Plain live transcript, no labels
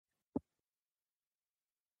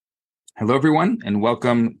Hello, everyone, and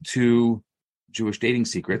welcome to Jewish Dating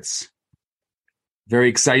Secrets. Very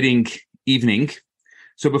exciting evening.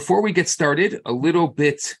 So before we get started, a little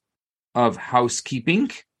bit of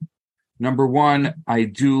housekeeping. Number one, I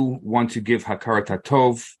do want to give Hakarat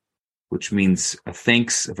Hatov, which means a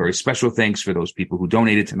thanks, a very special thanks for those people who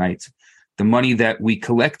donated tonight. The money that we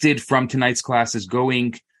collected from tonight's class is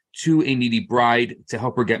going to a needy bride to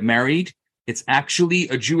help her get married. It's actually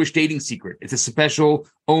a Jewish dating secret. It's a special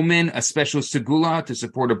omen, a special segula to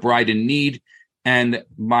support a bride in need. And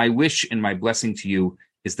my wish and my blessing to you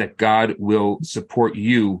is that God will support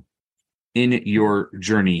you in your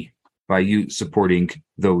journey by you supporting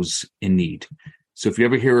those in need. So if you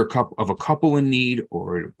ever hear of a couple in need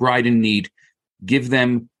or a bride in need, give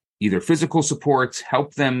them either physical support,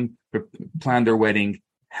 help them plan their wedding,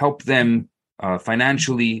 help them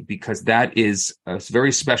financially, because that is a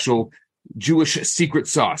very special Jewish secret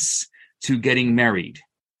sauce to getting married.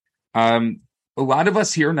 A lot of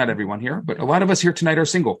us here, not everyone here, but a lot of us here tonight are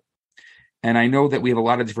single. And I know that we have a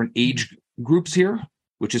lot of different age groups here,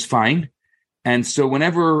 which is fine. And so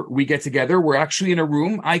whenever we get together, we're actually in a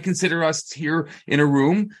room. I consider us here in a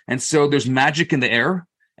room. And so there's magic in the air.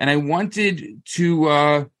 And I wanted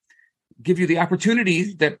to give you the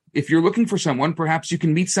opportunity that if you're looking for someone, perhaps you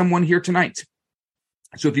can meet someone here tonight.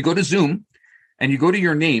 So if you go to Zoom and you go to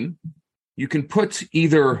your name, you can put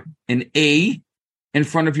either an A in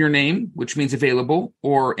front of your name, which means available,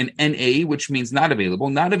 or an NA, which means not available.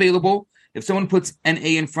 Not available. If someone puts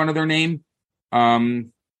NA in front of their name,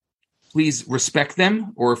 please respect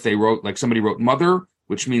them. Or if they wrote, like somebody wrote mother,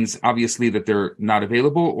 which means obviously that they're not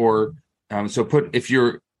available. Or if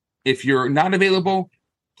you're not available,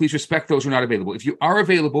 please respect those who are not available. If you are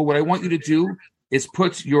available, what I want you to do is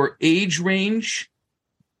put your age range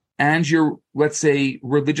and your, let's say,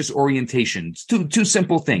 religious orientations. Two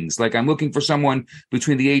simple things. Like I'm looking for someone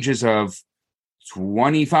between the ages of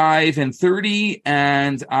 25 and 30,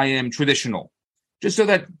 and I am traditional. Just so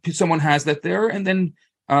that someone has that there. And then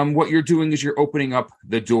what you're doing is you're opening up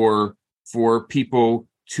the door for people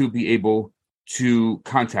to be able to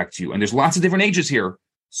contact you. And there's lots of different ages here.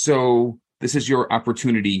 So this is your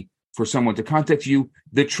opportunity for someone to contact you.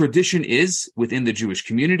 The tradition is within the Jewish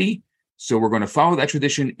community. So we're going to follow that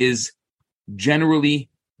tradition is generally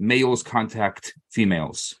males contact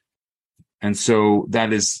females. And so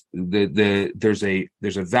that is there's a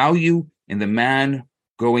value in the man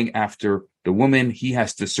going after the woman. He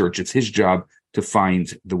has to search. It's his job to find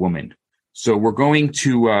the woman. So we're going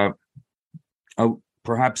to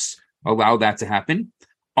perhaps allow that to happen.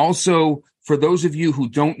 Also, for those of you who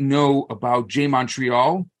don't know about J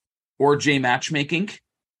Montreal or J Matchmaking,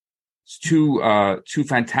 two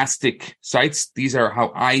fantastic sites. These are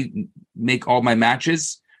how I make all my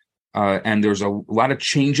matches. And there's a lot of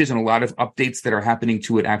changes and a lot of updates that are happening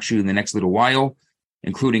to it actually in the next little while,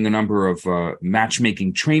 including a number of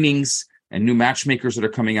matchmaking trainings and new matchmakers that are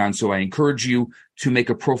coming on. So I encourage you to make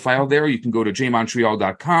a profile there. You can go to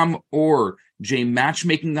jmontreal.com or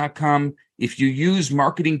jmatchmaking.com. If you use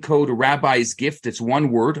marketing code Rabbi's Gift, it's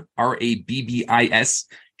one word, RABBIS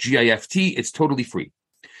GIFT, it's totally free.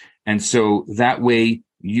 And so that way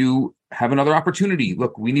you have another opportunity.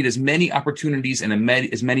 Look, we need as many opportunities and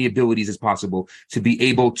as many abilities as possible to be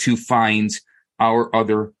able to find our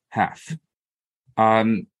other half.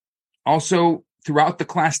 Also, throughout the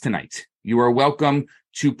class tonight, you are welcome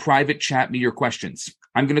to private chat me your questions.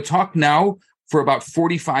 I'm going to talk now for about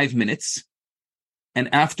 45 minutes.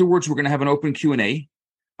 And afterwards, we're going to have an open Q&A.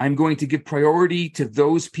 I'm going to give priority to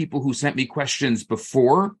those people who sent me questions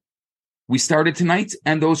before we started tonight,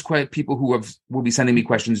 and those people who will be sending me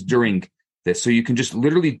questions during this. So you can just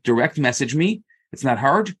literally direct message me. It's not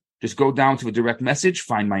hard. Just go down to a direct message,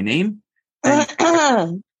 find my name,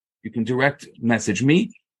 and you can direct message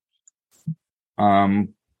me. I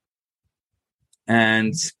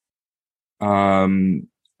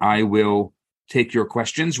will take your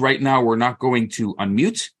questions. Right now, we're not going to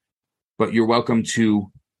unmute, but you're welcome to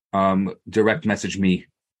direct message me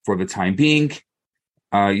for the time being.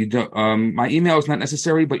 You don't. My email is not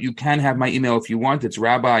necessary, but you can have my email if you want. It's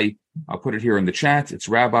Rabbi. I'll put it here in the chat. It's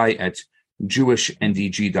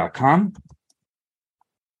rabbi@jewishdg.com.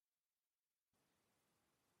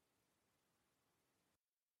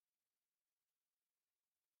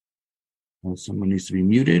 Well, someone needs to be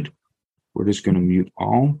muted. We're just going to mute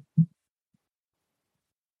all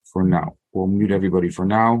for now. We'll mute everybody for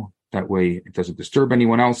now. That way it doesn't disturb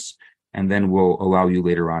anyone else. And then we'll allow you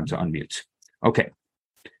later on to unmute. Okay.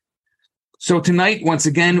 So tonight, once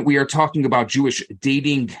again, we are talking about Jewish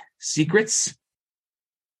dating secrets.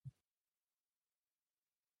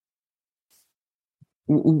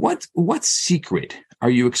 What secret are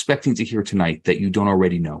you expecting to hear tonight that you don't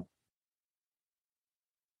already know?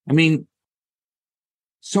 I mean,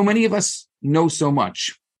 so many of us know so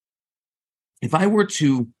much. If I were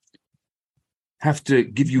to have to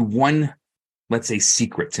give you one, let's say,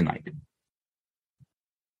 secret tonight,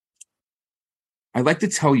 I'd like to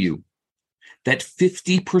tell you that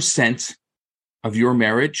 50% of your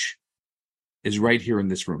marriage is right here in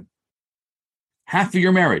this room. Half of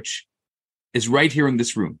your marriage is right here in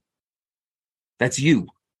this room. That's you.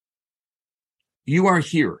 You are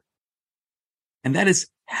here. And that is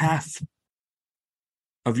half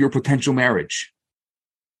of your potential marriage.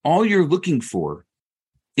 All you're looking for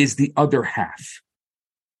is the other half.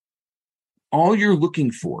 All you're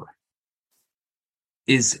looking for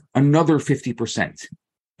is another 50%.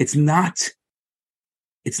 It's not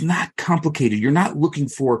complicated. You're not looking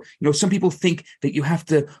for, some people think that you have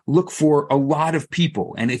to look for a lot of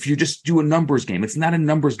people. And if you just do a numbers game, it's not a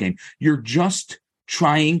numbers game. You're just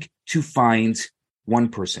trying to find one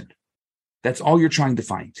person. That's all you're trying to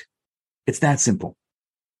find. It's that simple.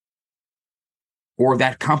 Or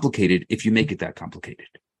that complicated if you make it that complicated.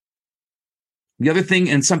 The other thing,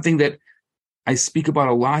 and something that I speak about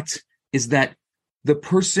a lot, is that the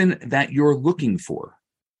person that you're looking for,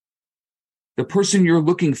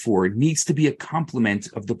 needs to be a complement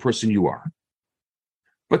of the person you are.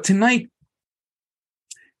 But tonight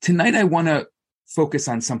I want to focus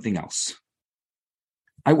on something else.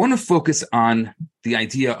 I want to focus on the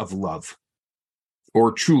idea of love,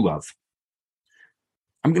 or true love.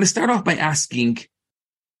 I'm going to start off by asking,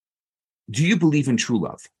 do you believe in true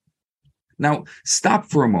love? Now, stop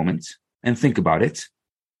for a moment and think about it.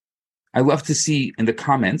 I love to see in the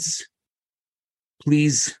comments,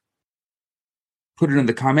 please put it in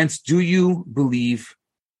the comments. Do you believe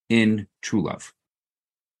in true love?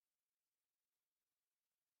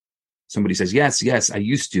 Somebody says, yes, I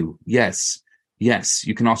used to. Yes.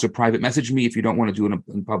 You can also private message me if you don't want to do it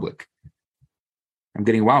in public. I'm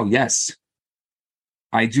getting, wow, yes.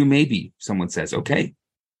 I do maybe, someone says, okay.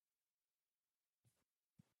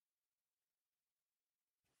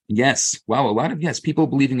 Yes, wow, a lot of yes, people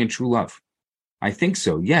believing in true love. I think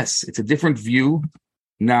so, yes. It's a different view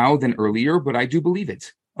now than earlier, but I do believe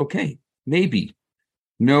it. Okay, maybe.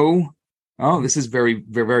 No. Oh, this is very,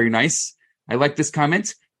 very, very nice. I like this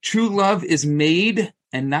comment. True love is made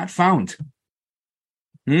and not found.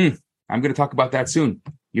 I'm going to talk about that soon.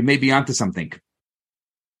 You may be onto something.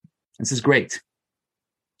 This is great.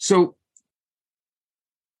 So,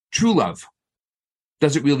 true love,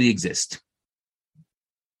 does it really exist?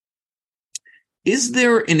 Is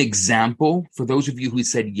there an example, for those of you who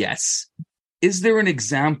said yes, is there an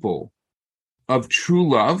example of true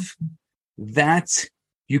love that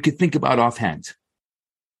you could think about offhand?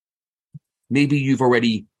 Maybe you've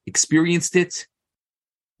already experienced it.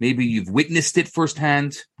 Maybe you've witnessed it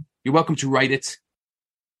firsthand. You're welcome to write it.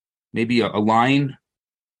 Maybe a line.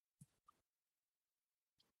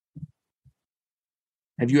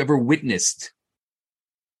 Have you ever witnessed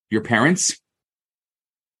your parents?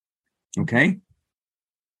 Okay.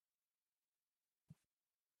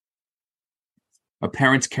 A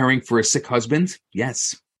parent caring for a sick husband?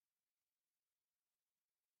 Yes.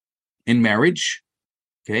 In marriage?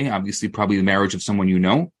 Okay, obviously probably the marriage of someone you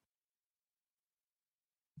know.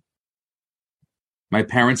 My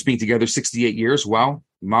parents being together 68 years. Wow.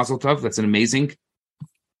 Mazel tov. That's an amazing,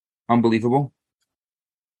 unbelievable.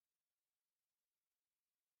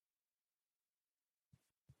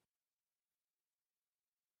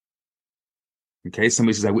 Okay,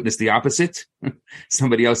 somebody says, I witnessed the opposite.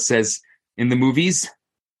 Somebody else says, in the movies,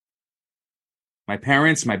 my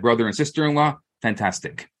parents, my brother and sister-in-law,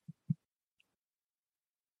 fantastic.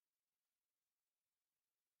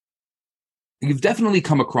 You've definitely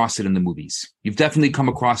come across it in the movies. You've definitely come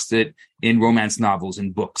across it in romance novels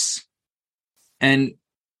and books. And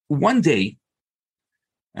one day,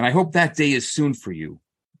 and I hope that day is soon for you,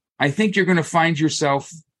 I think you're going to find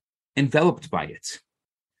yourself enveloped by it.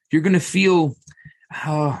 You're going to feel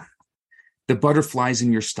the butterflies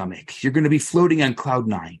in your stomach. You're going to be floating on cloud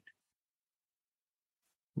 9.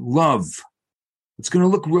 Love. It's going to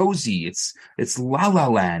look rosy. It's la la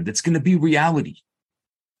land. It's going to be reality.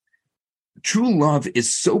 True love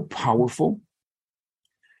is so powerful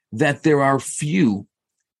that there are few,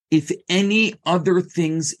 if any, other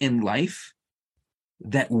things in life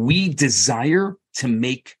that we desire to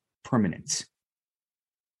make permanent.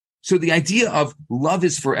 So the idea of love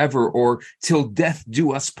is forever or till death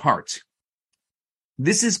do us part.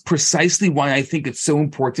 This is precisely why I think it's so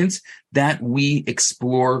important that we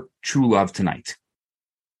explore true love tonight.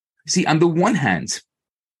 See, on the one hand,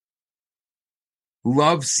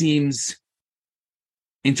 love seems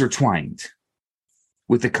intertwined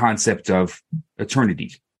with the concept of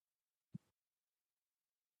eternity.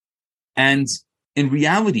 And in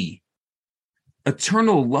reality,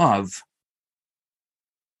 eternal love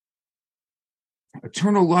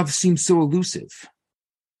seems so elusive.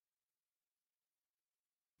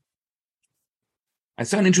 I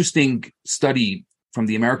saw an interesting study from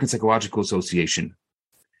the American Psychological Association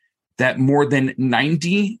that more than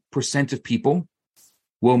 90% of people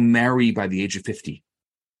will marry by the age of 50.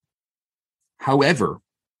 However,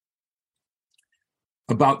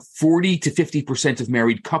 about 40 to 50% of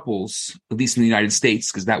married couples, at least in the United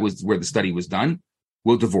States, because that was where the study was done,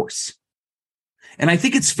 will divorce. And I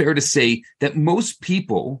think it's fair to say that most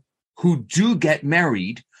people who do get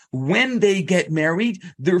married, when they get married,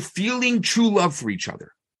 they're feeling true love for each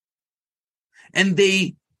other. And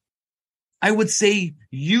they, I would say,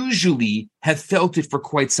 usually have felt it for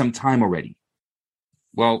quite some time already.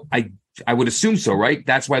 Well, I would assume so, right?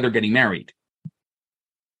 That's why they're getting married.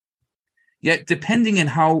 Yet, depending on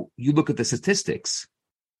how you look at the statistics,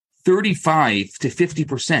 35 to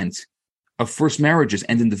 50% of first marriages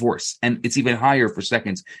end in divorce, and it's even higher for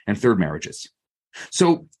second and third marriages.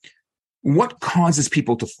 So, what causes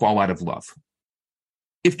people to fall out of love?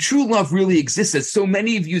 If true love really exists, as so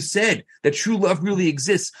many of you said that true love really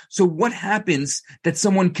exists, so what happens that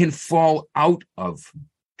someone can fall out of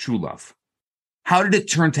true love? How did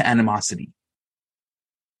it turn to animosity?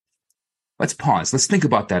 Let's pause. Let's think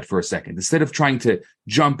about that for a second. Instead of trying to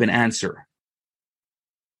jump and answer,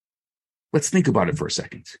 let's think about it for a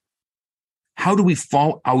second. How do we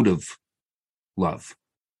fall out of love?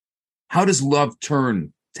 How does love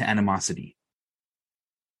turn to animosity?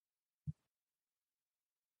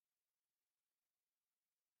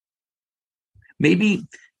 Maybe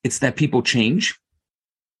it's that people change.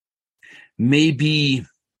 Maybe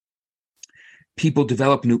people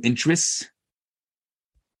develop new interests.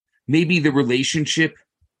 Maybe the relationship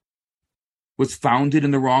was founded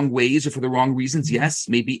in the wrong ways or for the wrong reasons. Yes,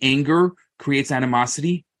 maybe anger creates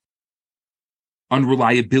animosity.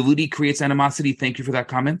 Unreliability creates animosity. Thank you for that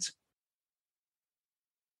comment.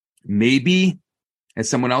 Maybe, as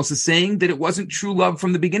someone else is saying, that it wasn't true love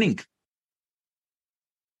from the beginning.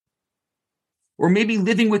 Or maybe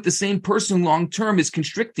living with the same person long term is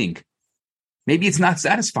constricting. Maybe it's not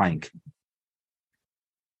satisfying.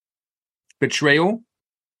 Betrayal?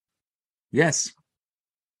 Yes.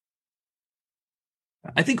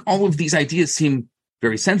 I think all of these ideas seem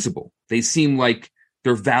very sensible. They seem like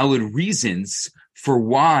they're valid reasons for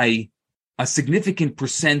why a significant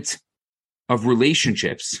percent of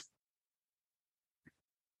relationships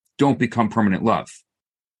don't become permanent love,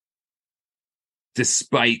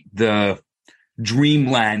 despite the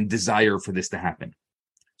dreamland desire for this to happen.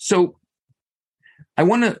 So I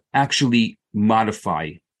want to actually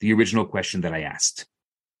modify the original question that I asked.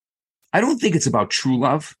 I don't think it's about true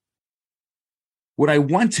love. What I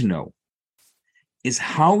want to know is,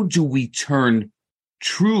 how do we turn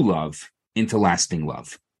true love into lasting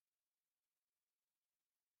love?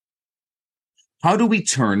 How do we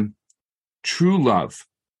turn true love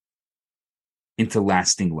into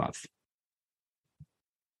lasting love?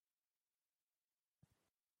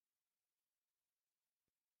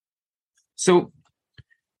 So,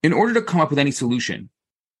 in order to come up with any solution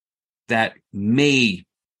that may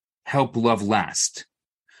help love last,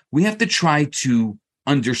 we have to try to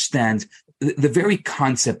understand the very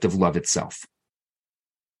concept of love itself.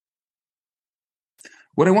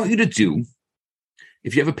 What I want you to do,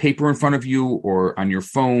 if you have a paper in front of you or on your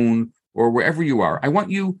phone or wherever you are, I want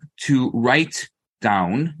you to write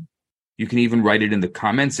down. You can even write it in the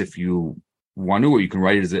comments if you want to, or you can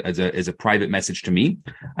write it as a private message to me.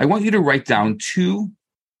 I want you to write down 2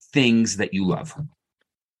 things that you love.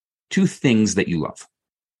 2 things that you love.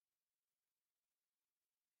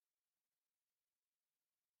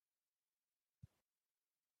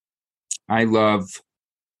 I love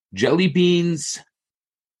jelly beans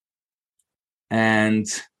and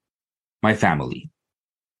my family.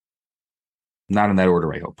 Not in that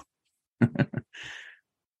order, I hope.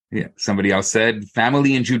 Yeah, somebody else said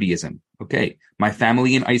family and Judaism. Okay, my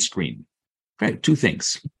family and ice cream. Okay, 2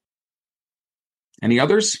 things. Any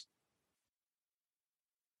others?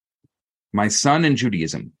 My son and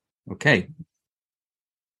Judaism. Okay.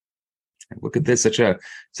 Look at this, such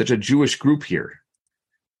a Jewish group here.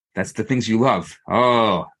 That's the things you love.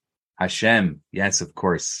 Oh, Hashem. Yes, of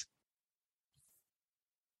course.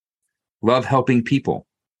 Love helping people.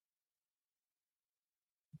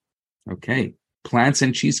 Okay. Plants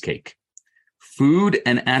and cheesecake. Food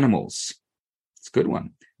and animals. It's a good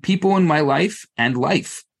one. People in my life and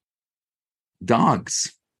life.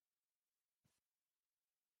 Dogs.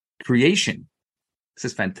 Creation.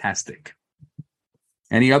 This is fantastic.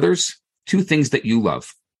 Any others? 2 things that you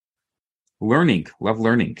love. Learning. Love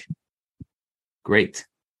learning. Great.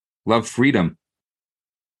 Love freedom.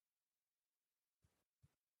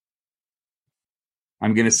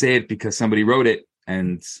 I'm going to say it because somebody wrote it,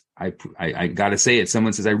 and I got to say it.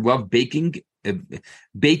 Someone says, I love bacon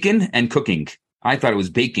and cooking. I thought it was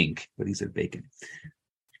baking, but he said bacon.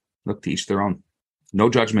 Look, to each their own. No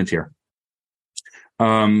judgment here.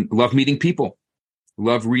 Love meeting people.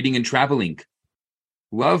 Love reading and traveling.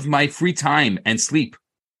 Love my free time and sleep.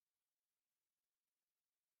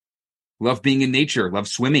 Love being in nature. Love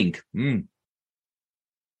swimming.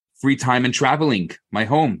 Free time and traveling. My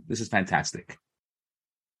home. This is fantastic.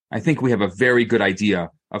 I think we have a very good idea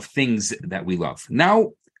of things that we love.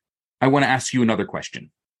 Now, I want to ask you another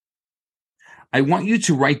question. I want you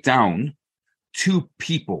to write down 2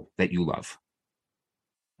 people that you love.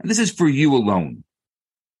 And this is for you alone.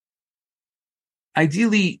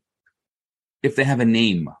 Ideally, if they have a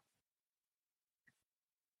name.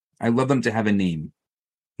 I love them to have a name.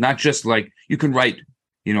 Not just like, you can write,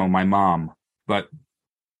 my mom, but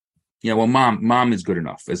mom is good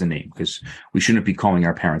enough as a name because we shouldn't be calling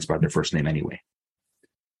our parents by their first name anyway.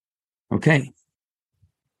 Okay.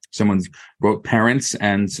 Someone wrote parents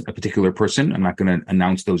and a particular person. I'm not going to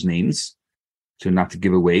announce those names not to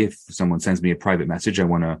give away. If someone sends me a private message, I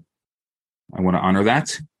want to honor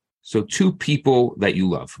that. So 2 people that you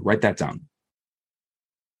love. Write that down.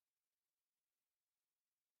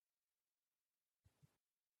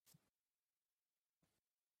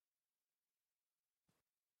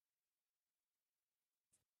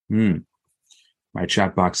 My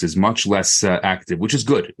chat box is much less active, which is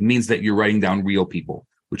good. It means that you're writing down real people,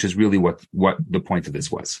 which is really what the point of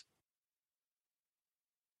this was.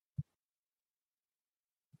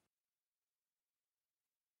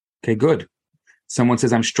 Okay, good. Someone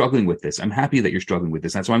says, I'm struggling with this. I'm happy that you're struggling with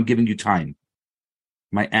this. That's why I'm giving you time.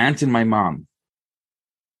 My aunt and my mom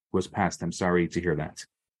was passed. I'm sorry to hear that.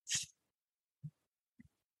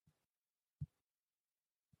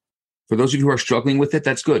 For those of you who are struggling with it,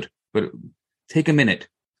 that's good. But take a minute,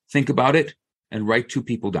 think about it, and write 2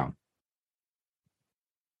 people down.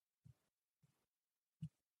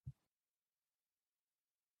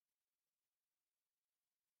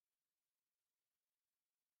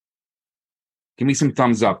 Give me some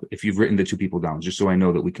thumbs up if you've written the 2 people down, just so I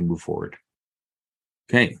know that we can move forward.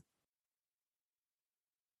 Okay.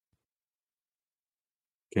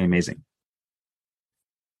 Okay, amazing.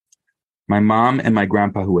 My mom and my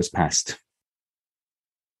grandpa who has passed.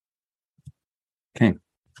 Okay.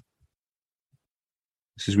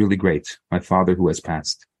 This is really great. My father who has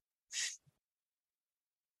passed.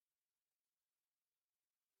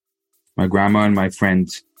 My grandma and my friend.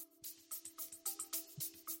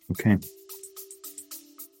 Okay.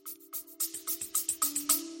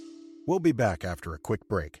 We'll be back after a quick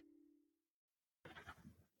break.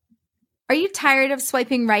 Are you tired of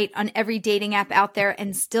swiping right on every dating app out there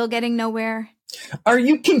and still getting nowhere? Are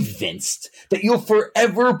you convinced that you'll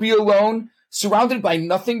forever be alone, surrounded by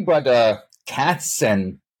nothing but cats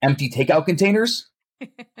and empty takeout containers?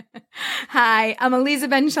 Hi, I'm Eliza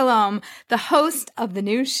Ben Shalom, the host of the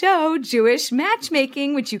new show, Jewish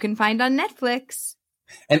Matchmaking, which you can find on Netflix.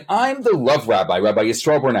 And I'm the love rabbi, Rabbi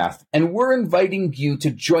Yisroel Bernath, and we're inviting you to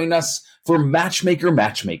join us for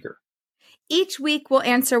Matchmaker. Each week, we'll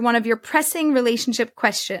answer one of your pressing relationship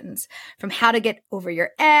questions, from how to get over your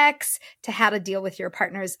ex to how to deal with your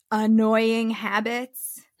partner's annoying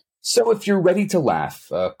habits. So if you're ready to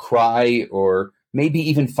laugh, cry, or maybe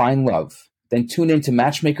even find love, then tune in to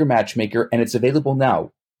Matchmaker, and it's available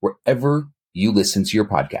now wherever you listen to your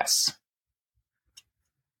podcasts.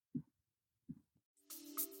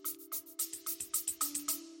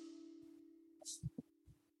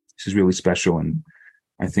 This is really special, and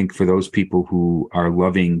I think for those people who are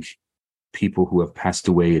loving people who have passed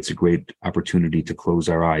away, it's a great opportunity to close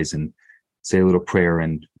our eyes and say a little prayer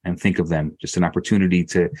and think of them. Just an opportunity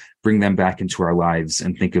to bring them back into our lives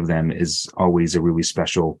and think of them is always a really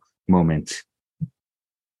special moment.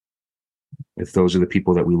 If those are the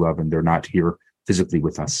people that we love and they're not here physically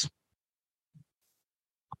with us.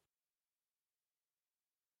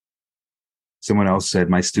 Someone else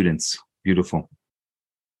said, my students. Beautiful.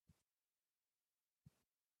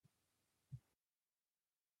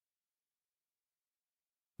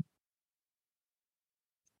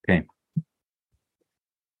 Okay.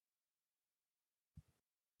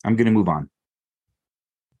 I'm going to move on.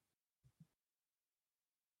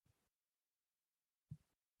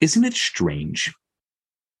 Isn't it strange?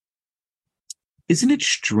 Isn't it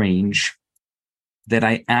strange that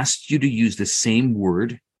I asked you to use the same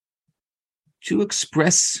word to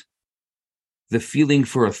express the feeling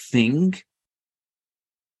for a thing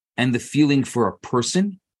and the feeling for a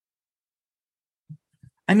person?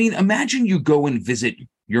 I mean, imagine you go and visit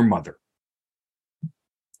your mother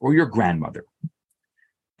or your grandmother,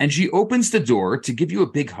 and she opens the door to give you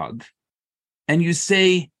a big hug, and you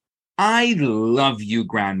say, "I love you,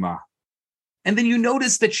 Grandma." And then you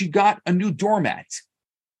notice that she got a new doormat,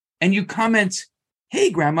 and you comment, "Hey,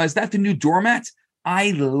 Grandma, is that the new doormat?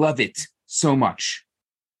 I love it so much."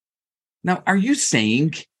 Now, are you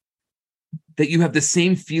saying that you have the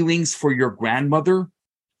same feelings for your grandmother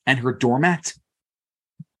and her doormat?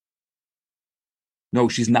 No,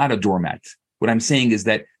 she's not a doormat. What I'm saying is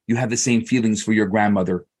that you have the same feelings for your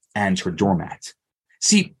grandmother and her doormat.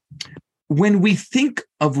 See, when we think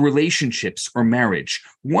of relationships or marriage,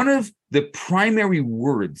 one of the primary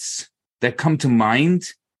words that come to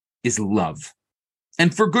mind is love.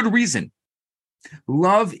 And for good reason.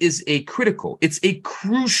 Love is it's a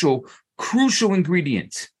crucial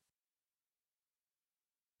ingredient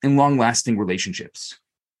in long-lasting relationships.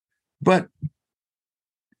 But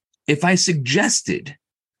if I suggested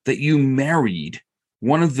that you married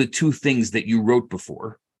one of the two things that you wrote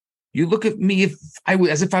before, you look at me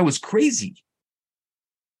as if I was crazy.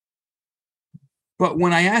 But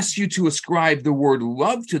when I asked you to ascribe the word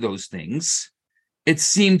love to those things, it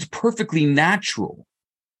seemed perfectly natural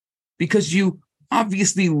because you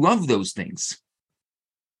obviously love those things.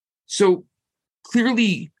 So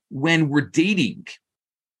clearly, when we're dating,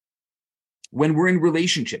 when we're in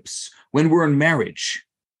relationships, when we're in marriage,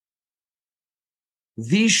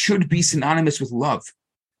 these should be synonymous with love.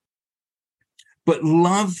 But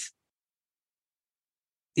love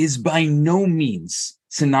is by no means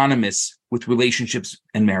synonymous with relationships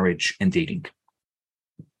and marriage and dating.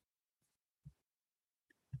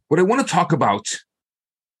 What I want to talk about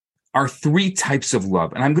are three types of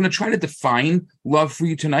love. And I'm going to try to define love for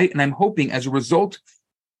you tonight. And I'm hoping as a result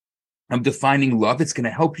of defining love, it's going to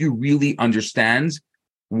help you really understand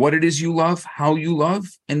what it is you love, how you love,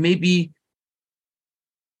 and maybe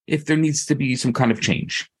if there needs to be some kind of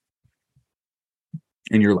change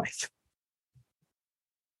in your life.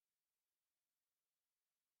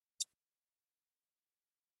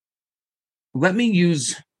 Let me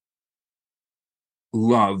use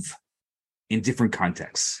love in different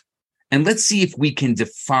contexts. And let's see if we can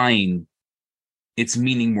define its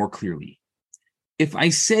meaning more clearly. If I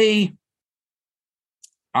say,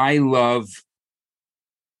 I love,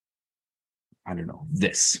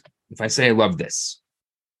 this. If I say I love this,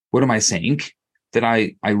 what am I saying? That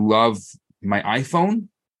I love my iPhone?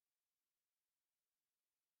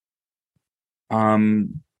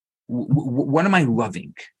 What am I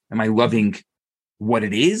loving? Am I loving what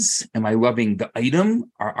it is? Am I loving the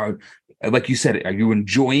item? Are like you said, are you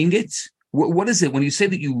enjoying it? What is it when you say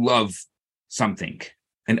that you love something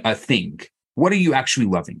and a thing? What are you actually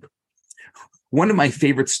loving? One of my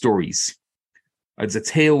favorite stories is a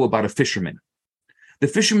tale about a fisherman. The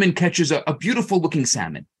fisherman catches a beautiful looking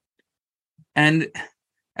salmon. And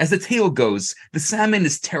as the tale goes, the salmon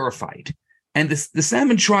is terrified. And the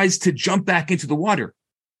salmon tries to jump back into the water.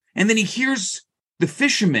 And then he hears the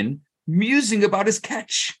fisherman musing about his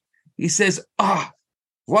catch. He says,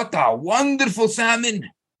 what a wonderful salmon.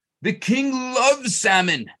 The king loves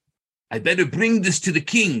salmon. I better bring this to the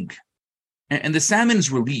king. And the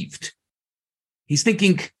salmon's relieved. He's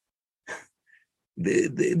thinking,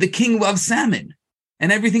 the king loves salmon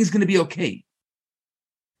and everything's going to be okay.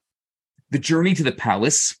 The journey to the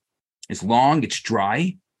palace is long, it's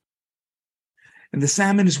dry. And the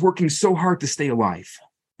salmon is working so hard to stay alive.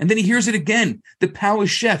 And then he hears it again. The palace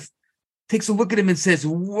chef takes a look at him and says,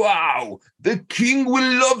 wow, the king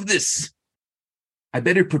will love this. I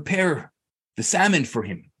better prepare the salmon for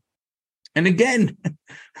him. And again,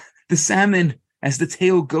 the salmon, as the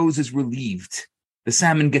tale goes, is relieved. The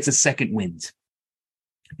salmon gets a second wind.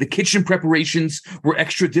 The kitchen preparations were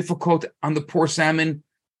extra difficult on the poor salmon,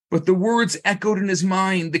 but the words echoed in his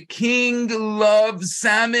mind. The king loves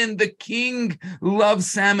salmon. The king loves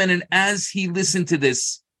salmon. And as he listened to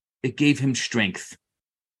this, it gave him strength.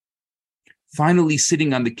 Finally,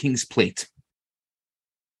 sitting on the king's plate,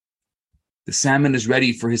 the salmon is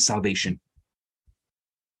ready for his salvation.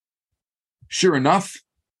 Sure enough,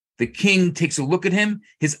 the king takes a look at him.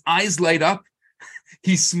 His eyes light up.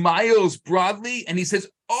 He smiles broadly and he says,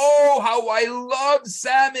 oh, how I love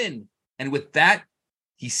salmon. And with that,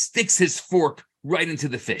 he sticks his fork right into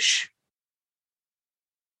the fish.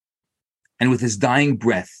 And with his dying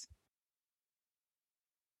breath,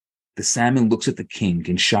 the salmon looks at the king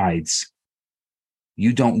and chides,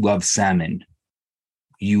 you don't love salmon.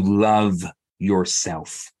 You love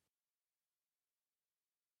yourself.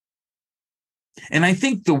 And I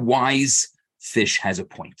think the wise fish has a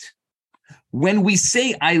point. When we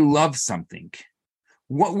say I love something,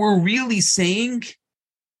 what we're really saying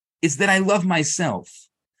is that I love myself.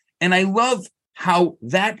 And I love how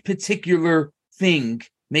that particular thing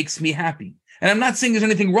makes me happy. And I'm not saying there's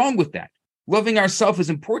anything wrong with that. Loving ourselves is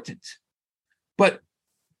important. But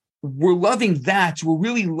we're loving that. We're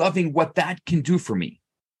really loving what that can do for me.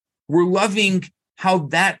 We're loving how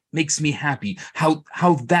that makes me happy, how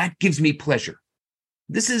that gives me pleasure.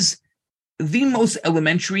 This is the most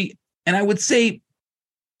elementary, and I would say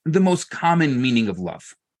the most common meaning of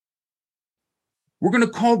love. We're going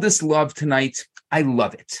to call this love tonight, I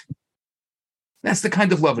love it. That's the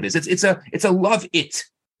kind of love it is. It's a love it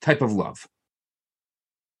type of love.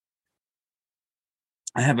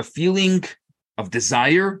 I have a feeling of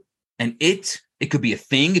desire, and it could be a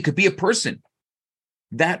thing, it could be a person.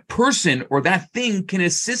 That person or that thing can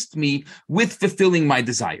assist me with fulfilling my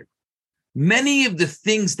desire. Many of the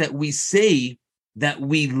things that we say that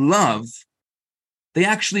we love, they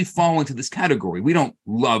actually fall into this category. We don't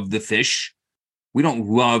love the fish. We don't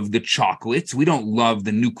love the chocolates. We don't love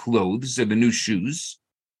the new clothes or the new shoes.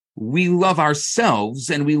 We love ourselves,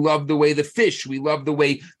 and we love the way the fish, we love the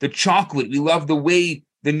way the chocolate, we love the way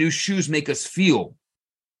the new shoes make us feel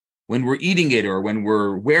when we're eating it or when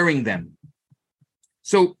we're wearing them.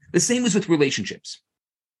 So the same is with relationships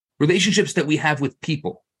that we have with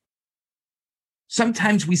people.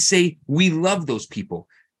 Sometimes we say we love those people,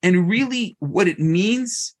 and really what it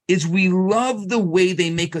means is we love the way they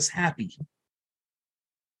make us happy.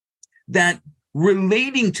 That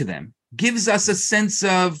relating to them gives us a sense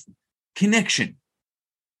of connection.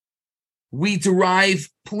 We derive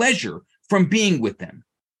pleasure from being with them.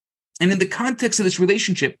 And in the context of this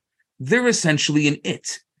relationship, they're essentially an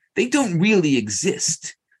it. They don't really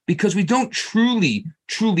exist because we don't truly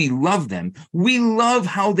love them. We love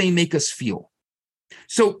how they make us feel.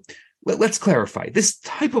 So let's clarify. This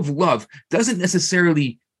type of love doesn't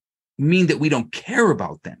necessarily mean that we don't care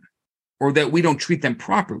about them or that we don't treat them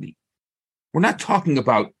properly. We're not talking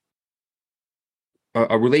about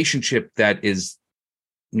a relationship that is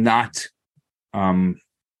not a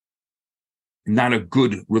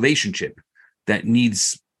good relationship that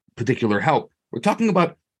needs particular help. We're talking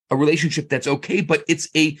about a relationship that's okay, but it's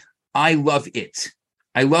I love it.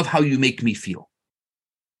 I love how you make me feel.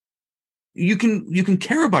 You can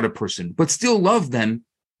care about a person, but still love them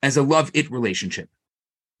as a love it relationship.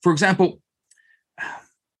 For example,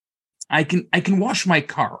 I can wash my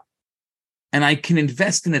car and I can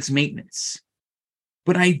invest in its maintenance,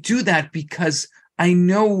 but I do that because I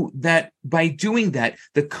know that by doing that,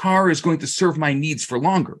 the car is going to serve my needs for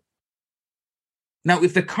longer. Now,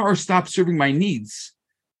 if the car stops serving my needs,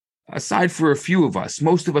 aside for a few of us,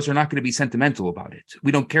 most of us are not going to be sentimental about it.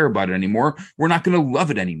 We don't care about it anymore. We're not going to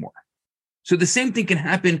love it anymore. So the same thing can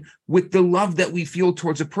happen with the love that we feel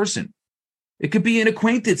towards a person. It could be an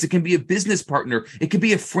acquaintance. It can be a business partner. It could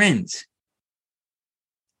be a friend.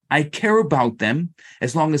 I care about them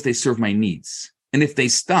as long as they serve my needs. And if they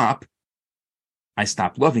stop, I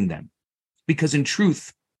stop loving them. Because in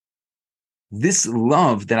truth, this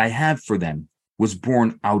love that I have for them was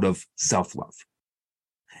born out of self-love.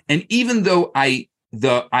 And even though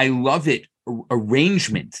the I love it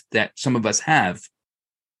arrangement that some of us have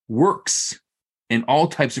works in all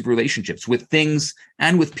types of relationships with things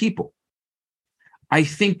and with people, I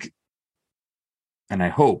think, and I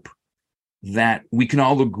hope, that we can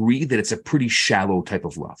all agree that it's a pretty shallow type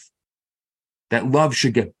of love. That love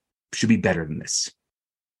should be better than this.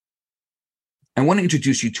 I want to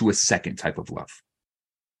introduce you to a second type of love.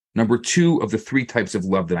 Number 2 of the 3 types of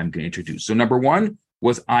love that I'm going to introduce. So number 1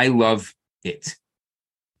 was I love it.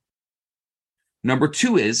 Number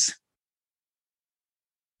 2 is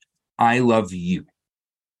I love you.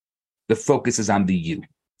 The focus is on the you.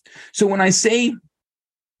 So when I say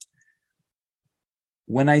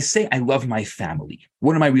I love my family,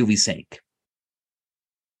 what am I really saying?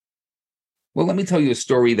 Well, let me tell you a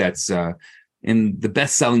story that's in the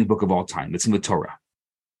best-selling book of all time. It's in the Torah.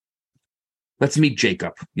 Let's meet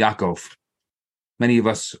Jacob, Yaakov. Many of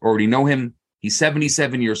us already know him. He's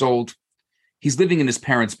 77 years old. He's living in his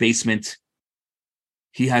parents' basement.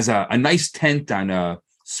 He has a nice tent on a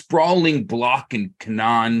sprawling block in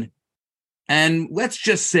Canaan. And let's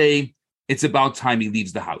just say it's about time he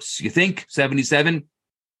leaves the house. You think? 77?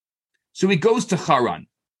 So he goes to Haran.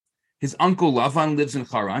 His uncle Lavan lives in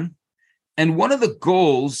Haran. And one of the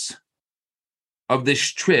goals of this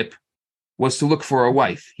trip was to look for a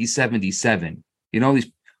wife. He's 77. You know,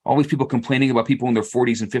 all these people complaining about people in their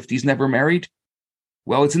 40s and 50s never married.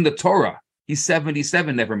 Well, it's in the Torah. He's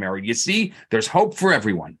 77, never married. You see, there's hope for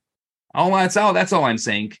everyone. That's all I'm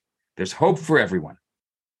saying. There's hope for everyone.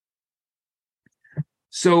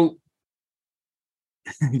 So,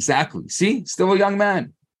 exactly. See, still a young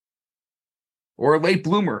man or a late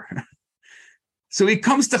bloomer. So he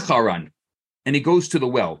comes to Haran and he goes to the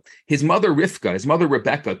well. His mother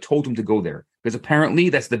Rebecca told him to go there because apparently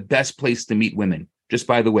that's the best place to meet women. Just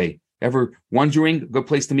by the way, ever wondering a good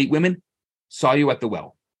place to meet women? Saw you at the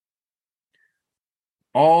well.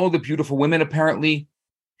 All the beautiful women apparently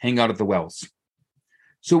hang out at the wells.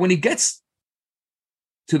 So when he gets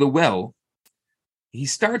to the well, he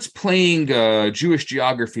starts playing Jewish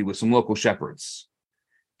geography with some local shepherds.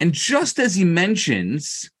 And just as he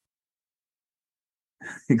mentions,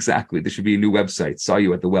 exactly, there should be a new website, Saw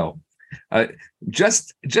You at the Well.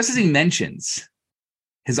 Just as he mentions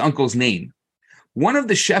his uncle's name, one of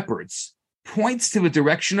the shepherds points to the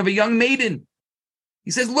direction of a young maiden.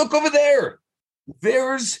 He says, look over there.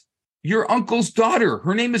 There's your uncle's daughter.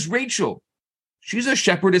 Her name is Rachel. She's a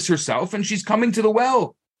shepherdess herself, and she's coming to the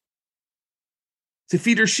well to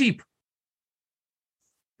feed her sheep.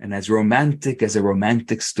 And as romantic as a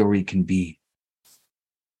romantic story can be,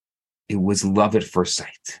 it was love at first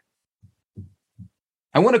sight.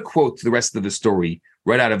 I want to quote the rest of the story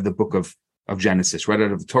right out of the book of Genesis, right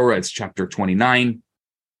out of the Torah. It's chapter 29.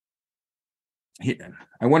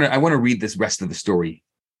 I want to read this rest of the story.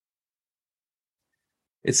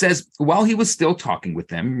 It says, while he was still talking with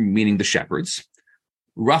them, meaning the shepherds,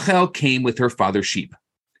 Rachel came with her father's sheep.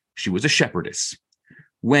 She was a shepherdess.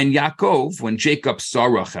 When Jacob saw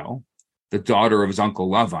Rachel, the daughter of his uncle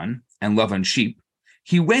Lavan, and Lavan's sheep,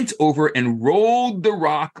 he went over and rolled the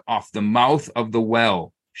rock off the mouth of the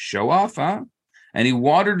well. Show off, huh? And he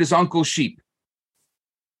watered his uncle's sheep.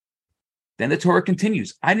 Then the Torah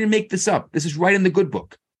continues. I didn't make this up. This is right in the good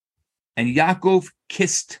book. And Yaakov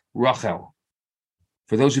kissed Rachel.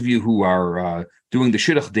 For those of you who are doing the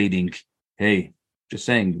shidduch dating, hey, just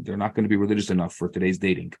saying, they're not going to be religious enough for today's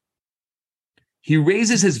dating. He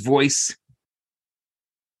raises his voice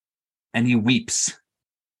and he weeps.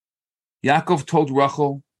 Yaakov told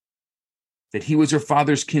Rachel that he was her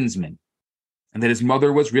father's kinsman and that his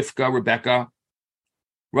mother was Rebecca.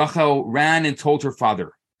 Rachel ran and told her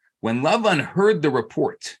father. When Lavan heard the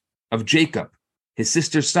report of Jacob, his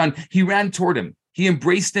sister's son, he ran toward him. He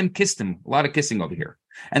embraced him, kissed him. A lot of kissing over here.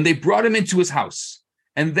 And they brought him into his house.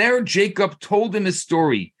 And there Jacob told him his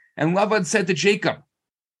story. And Lavan said to Jacob,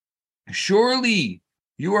 surely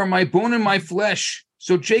you are my bone and my flesh.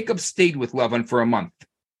 So Jacob stayed with Lavan for a month.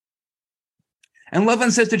 And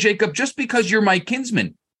Lavan says to Jacob, just because you're my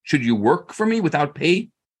kinsman, should you work for me without pay?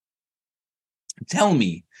 Tell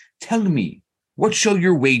me, what shall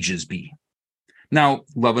your wages be? Now,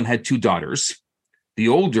 Lavan had two daughters. The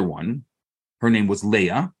older one, her name was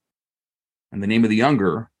Leah, and the name of the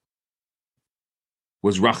younger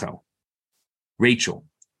was Rachel.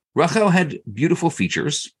 Rachel had beautiful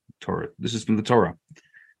features, Torah. This is from the Torah,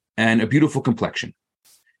 and a beautiful complexion.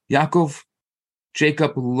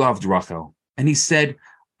 Jacob loved Rachel, and he said,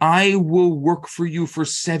 I will work for you for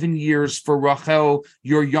 7 years for Rachel,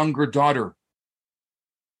 your younger daughter.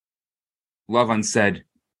 Lavan said,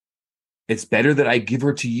 it's better that I give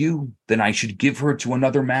her to you than I should give her to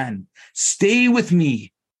another man. Stay with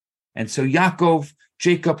me. And so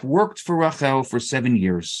Jacob worked for Rachel for 7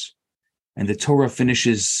 years. And the Torah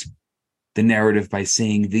finishes the narrative by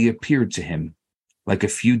saying they appeared to him like a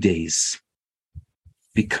few days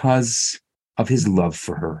because of his love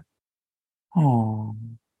for her. Oh,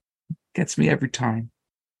 gets me every time.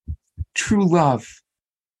 True love.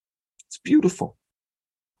 It's beautiful.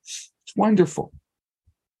 It's wonderful.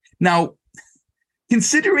 Now,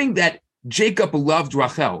 considering that Jacob loved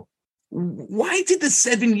Rachel, why did the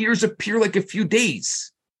 7 years appear like a few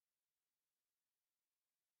days?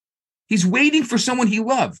 He's waiting for someone he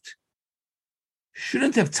loved.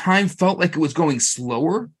 Shouldn't have time felt like it was going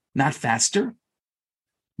slower, not faster?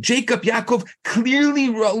 Yaakov clearly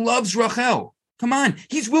loves Rachel. Come on,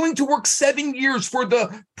 he's willing to work 7 years for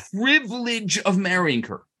the privilege of marrying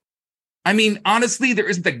her. I mean, honestly, there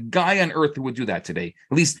isn't a guy on earth who would do that today.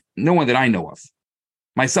 At least no one that I know of,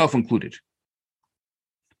 myself included.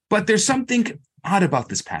 But there's something odd about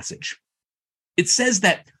this passage. It says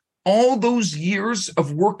that all those years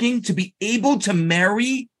of working to be able to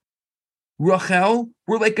marry Rachel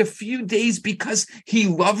were like a few days because he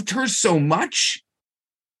loved her so much.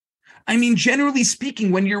 I mean, generally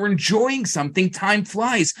speaking, when you're enjoying something, time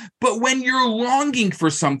flies. But when you're longing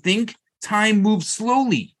for something, time moves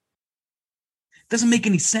slowly. Doesn't make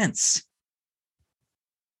any sense.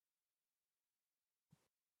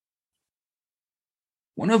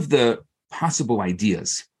 One of the possible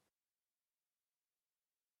ideas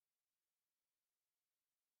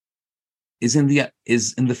is in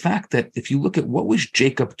the fact that if you look at what was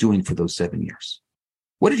Jacob doing for those 7 years,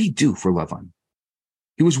 What did he do for Lavan?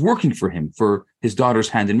 He was working for him for his daughter's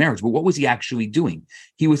hand in marriage. But what was he actually doing?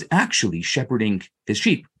 He was actually shepherding his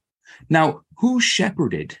sheep. Now, who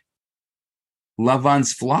shepherded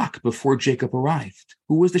Lavan's flock before Jacob arrived?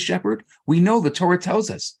 Who was the shepherd? We know the Torah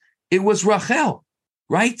tells us it was Rachel,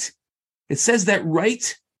 right? It says that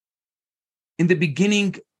right in the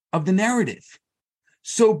beginning of the narrative.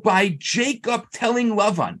 So by Jacob telling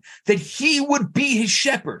Lavan that he would be his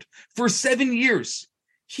shepherd for 7 years,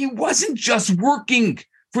 he wasn't just working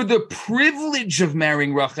for the privilege of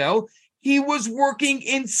marrying Rachel, he was working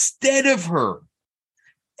instead of her.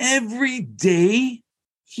 Every day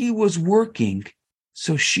he was working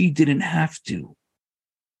so she didn't have to.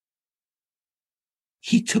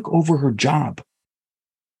 He took over her job.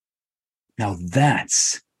 Now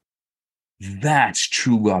that's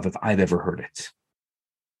true love if I've ever heard it.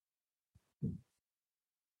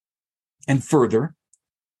 And further,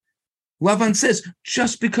 Lavan says,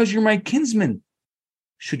 just because you're my kinsman,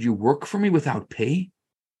 should you work for me without pay?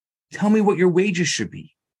 Tell me what your wages should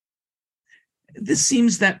be. This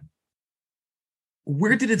seems that,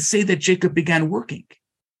 where did it say that Jacob began working?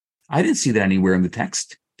 I didn't see that anywhere in the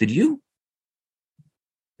text. Did you?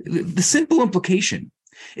 The simple implication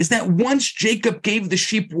is that once Jacob gave the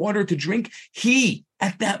sheep water to drink, he,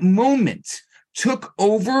 at that moment, took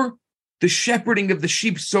over the shepherding of the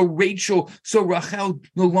sheep so Rachel, so Rachel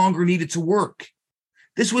no longer needed to work.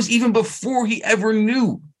 This was even before he ever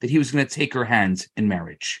knew that he was going to take her hand in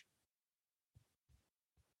marriage.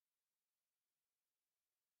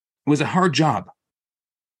 It was a hard job.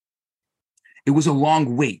 It was a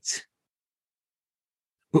long wait.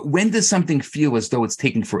 But when does something feel as though it's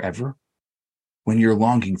taking forever? When you're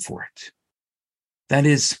longing for it. That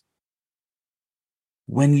is,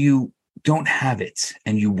 when you don't have it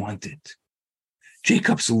and you want it.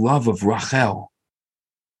 Jacob's love of Rachel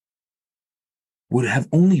would have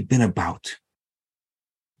only been about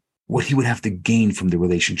what he would have to gain from the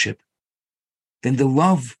relationship. Then the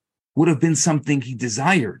love would have been something he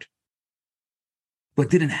desired, but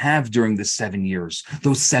didn't have during the 7 years,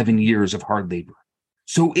 those 7 years of hard labor.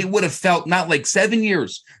 So it would have felt not like 7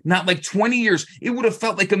 years, not like 20 years. It would have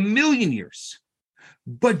felt like 1,000,000 years.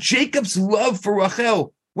 But Jacob's love for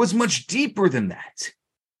Rachel was much deeper than that.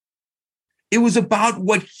 It was about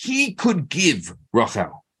what he could give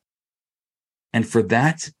Rachel. And for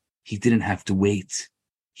that, he didn't have to wait.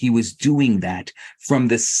 He was doing that from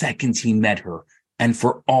the second he met her and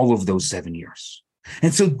for all of those 7 years.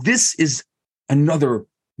 And so this is another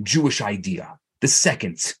Jewish idea, the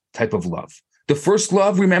second type of love. The first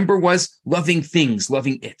love, remember, was loving things,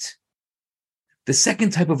 loving it. The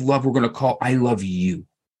second type of love we're going to call I love you.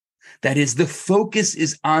 That is, the focus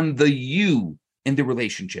is on the you in the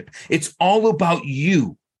relationship. It's all about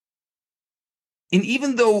you. And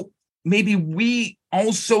even though maybe we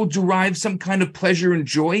also derive some kind of pleasure and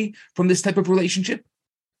joy from this type of relationship,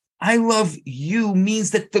 I love you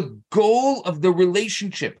means that the goal of the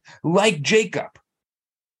relationship, like Jacob,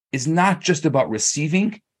 is not just about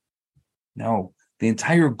receiving. No, the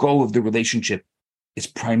entire goal of the relationship is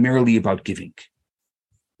primarily about giving.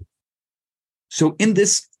 So in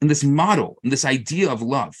this model, in this idea of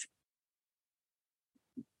love,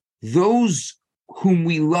 those whom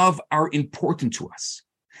we love are important to us.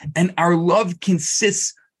 And our love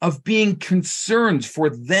consists of being concerned for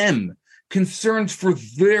them, concerned for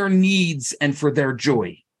their needs and for their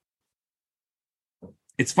joy.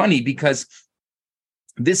 It's funny because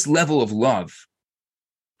this level of love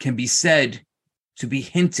can be said to be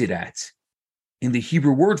hinted at in the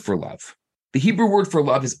Hebrew word for love. The Hebrew word for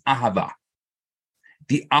love is ahava.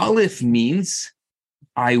 The aleph means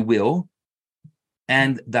I will,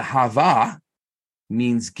 and the hava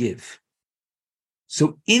means give.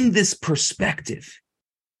 So in this perspective,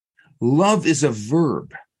 love is a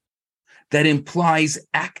verb that implies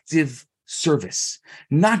active service,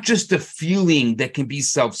 not just a feeling that can be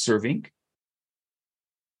self-serving.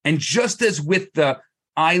 And just as with the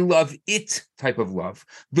I love it type of love,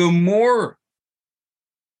 the more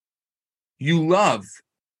you love,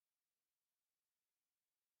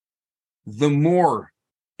 the more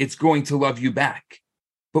it's going to love you back.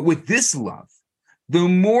 But with this love, the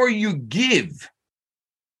more you give,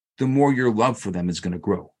 the more your love for them is going to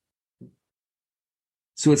grow.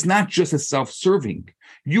 So it's not just a self-serving.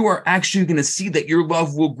 You are actually going to see that your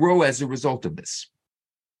love will grow as a result of this.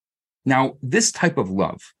 Now, this type of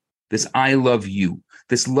love, this I love you,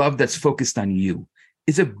 this love that's focused on you,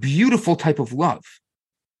 is a beautiful type of love.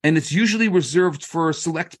 And it's usually reserved for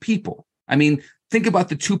select people. I mean, think about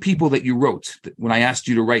the 2 people that you wrote when I asked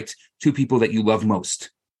you to write 2 people that you love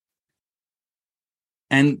most.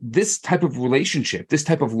 And this type of relationship, this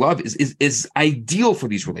type of love is ideal for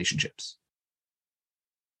these relationships.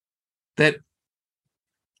 That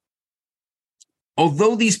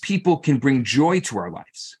although these people can bring joy to our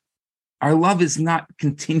lives, our love is not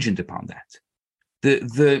contingent upon that.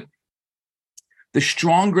 The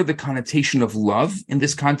stronger the connotation of love in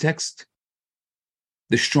this context,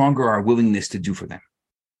 the stronger our willingness to do for them.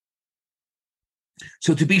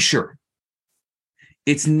 So to be sure,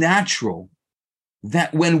 it's natural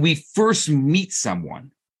that when we first meet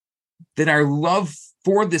someone, that our love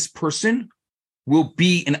for this person will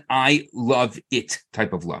be an I love it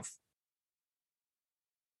type of love.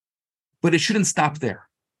 But it shouldn't stop there.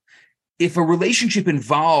 If a relationship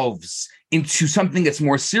evolves into something that's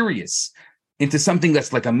more serious, into something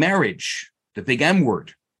that's like a marriage, the big M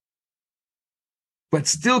word, but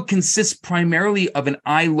still consists primarily of an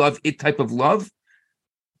I love it type of love,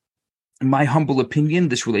 in my humble opinion,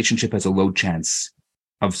 this relationship has a low chance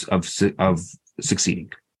of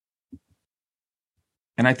succeeding.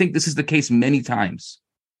 And I think this is the case many times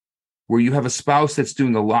where you have a spouse that's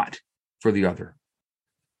doing a lot for the other,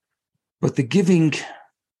 but the giving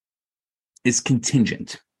is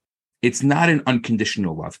contingent. It's not an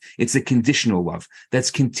unconditional love. It's a conditional love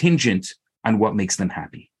that's contingent on what makes them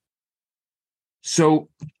happy. So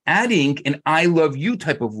adding an I love you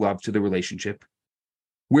type of love to the relationship,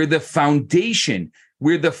 where the foundation,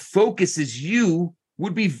 where the focus is you,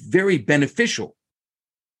 would be very beneficial,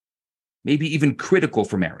 maybe even critical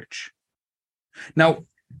for marriage. Now,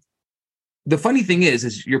 the funny thing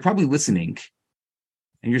is you're probably listening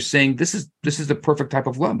and you're saying, this is the perfect type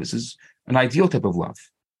of love. This is an ideal type of love.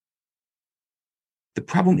 The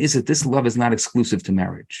problem is that this love is not exclusive to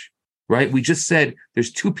marriage, right? We just said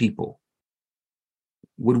there's two people.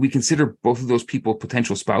 Would we consider both of those people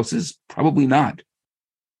potential spouses? Probably not.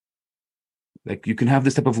 Like you can have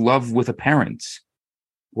this type of love with a parent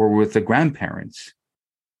or with a grandparent.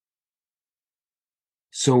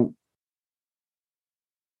 So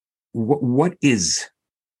what is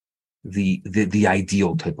the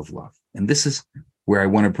ideal type of love? And this is where I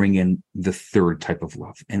want to bring in the third type of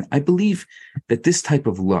love. And I believe that this type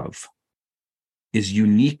of love is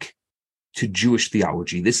unique to Jewish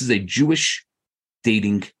theology. This is a Jewish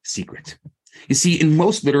dating secret. You see, in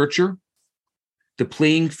most literature, the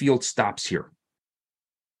playing field stops here.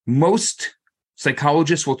 Most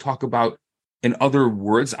psychologists will talk about, in other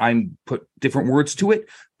words, I put different words to it,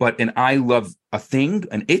 but an I love a thing,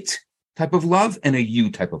 an it type of love, and a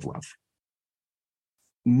you type of love.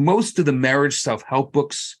 Most of the marriage self-help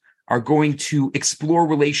books are going to explore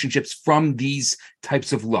relationships from these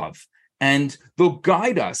types of love. And they'll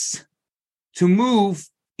guide us to move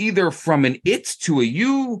either from an it to a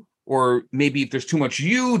you, or maybe if there's too much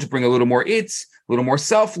you, to bring a little more it, a little more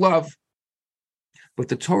self-love. But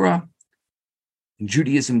the Torah and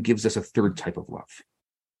Judaism gives us a third type of love,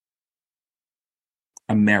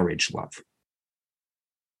 a marriage love.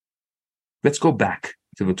 Let's go back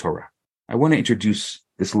to the Torah. I want to introduce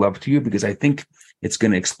this love to you because I think it's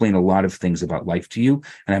going to explain a lot of things about life to you,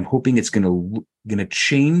 and I'm hoping it's going to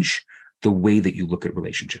change the way that you look at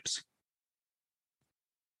relationships.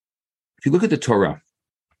 If you look at the Torah,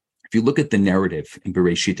 if you look at the narrative in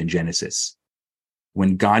Bereshit and Genesis,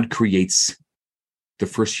 when God creates the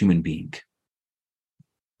first human being,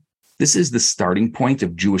 this is the starting point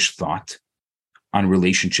of Jewish thought on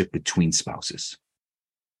relationship between spouses.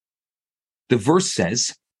 The verse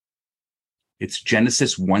says, it's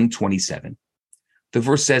Genesis 1:27. The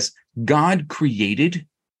verse says, God created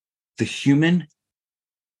the human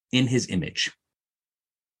in his image.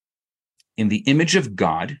 In the image of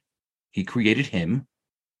God, he created him,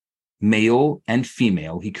 male and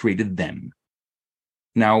female, he created them.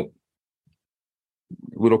 Now,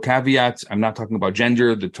 little caveat, I'm not talking about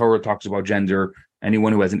gender. The Torah talks about gender.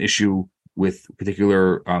 Anyone who has an issue with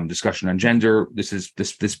particular discussion on gender, this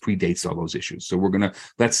predates all those issues. So we're gonna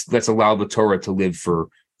let's allow the Torah to live for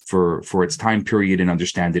its time period and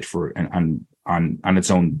understand it on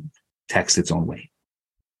its own text, its own way.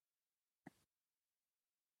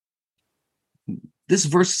 This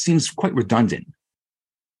verse seems quite redundant.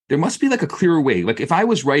 There must be like a clearer way. Like if I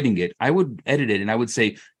was writing it, I would edit it and I would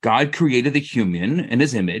say, God created the human in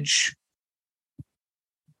his image.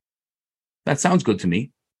 That sounds good to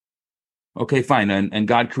me. Okay, fine. And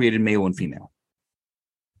God created male and female.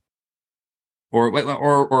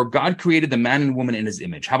 Or God created the man and woman in his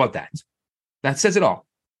image. How about that? That says it all.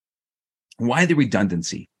 Why the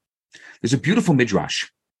redundancy? There's a beautiful midrash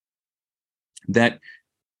that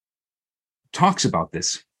talks about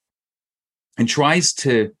this and tries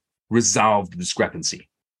to resolve the discrepancy.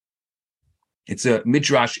 It's a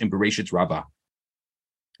midrash in Bereshit Rabbah.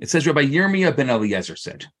 It says, Rabbi Yirmiyah ben Eliezer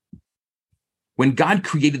said, when God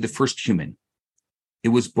created the first human, it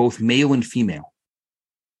was both male and female.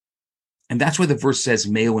 And that's why the verse says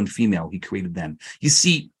male and female, he created them. You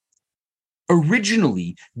see,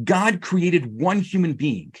 originally, God created one human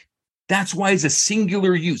being. That's why it's a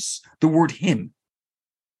singular use, the word him.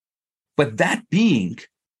 But that being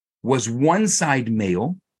was one side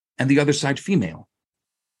male and the other side female.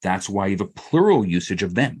 That's why you have a plural usage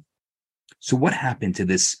of them. So what happened to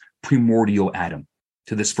this primordial Adam,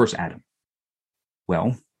 to this first Adam?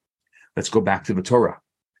 Well, let's go back to the Torah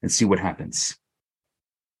and see what happens.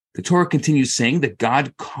 The Torah continues saying that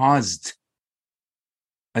God caused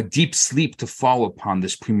a deep sleep to fall upon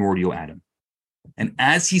this primordial Adam. And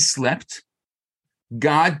as he slept,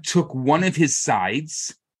 God took one of his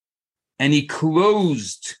sides and he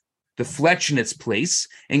closed the flesh in its place,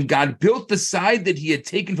 and God built the side that he had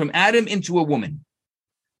taken from Adam into a woman.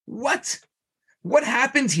 What? What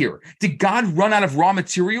happened here? Did God run out of raw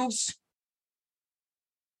materials?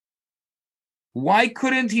 Why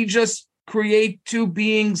couldn't he just create two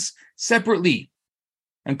beings separately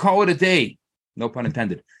and call it a day? No pun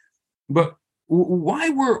intended. But why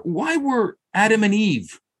were Adam and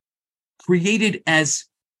Eve created as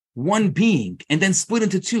one being and then split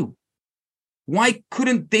into two? Why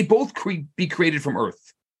couldn't they both be created from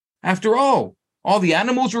earth? After all the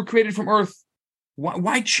animals were created from earth.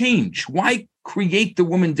 Why change? Why create the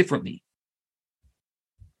woman differently?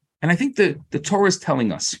 And I think the Torah is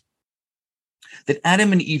telling us that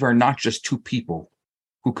Adam and Eve are not just two people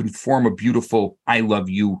who can form a beautiful I love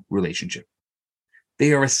you relationship.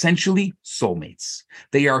 They are essentially soulmates.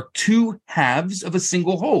 They are two halves of a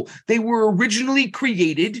single whole. They were originally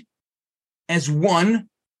created as one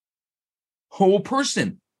whole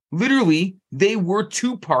person. Literally, they were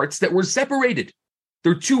two parts that were separated.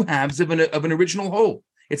 They're two halves of an original whole.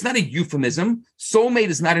 It's not a euphemism. Soulmate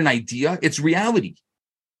is not an idea. It's reality.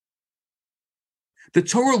 The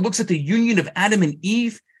Torah looks at the union of Adam and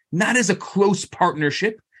Eve not as a close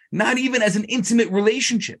partnership, not even as an intimate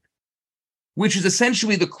relationship, which is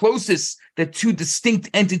essentially the closest that two distinct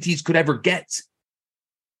entities could ever get.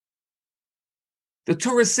 The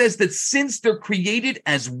Torah says that since they're created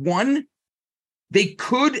as one, they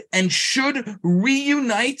could and should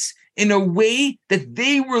reunite in a way that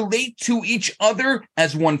they relate to each other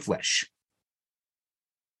as one flesh.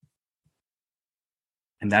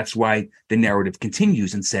 And that's why the narrative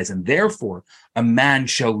continues and says, and therefore a man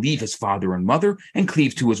shall leave his father and mother and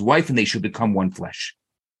cleave to his wife, and they shall become one flesh.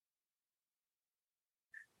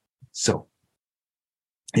 So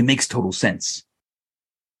it makes total sense.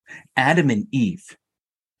 Adam and Eve,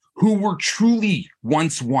 who were truly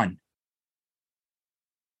once one.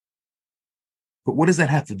 But what does that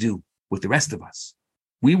have to do with the rest of us?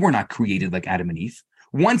 We were not created like Adam and Eve.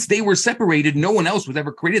 Once they were separated, no one else was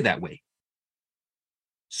ever created that way.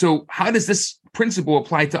 So how does this principle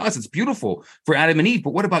apply to us? It's beautiful for Adam and Eve,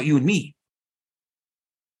 but what about you and me?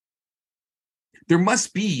 There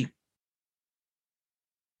must be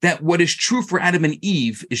that what is true for Adam and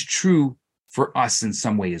Eve is true for us in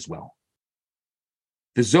some way as well.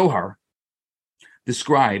 The Zohar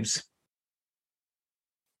describes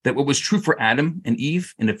that what was true for Adam and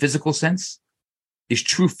Eve in a physical sense is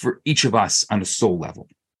true for each of us on a soul level.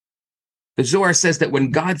 The Zohar says that when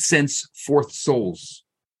God sends forth souls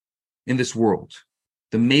in this world,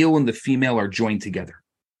 the male and the female are joined together.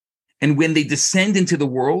 And when they descend into the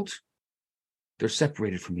world, they're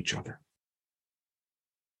separated from each other.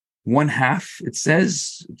 One half, it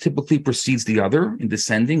says, typically precedes the other in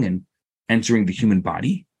descending and entering the human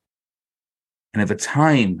body. And at the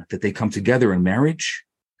time that they come together in marriage,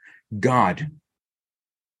 God,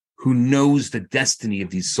 who knows the destiny of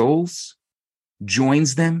these souls,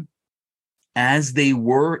 joins them as they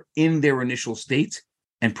were in their initial state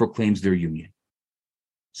and proclaims their union.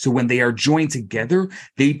 So when they are joined together,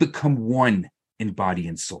 they become one in body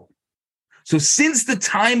and soul. So since the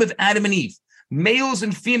time of Adam and Eve, males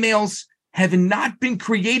and females have not been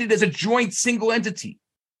created as a joint single entity.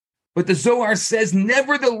 But the Zohar says,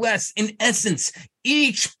 nevertheless, in essence,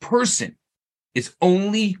 each person is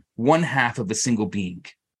only one half of a single being.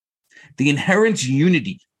 The inherent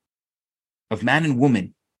unity of man and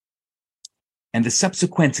woman and the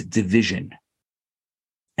subsequent division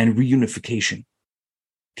and reunification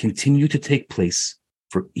continue to take place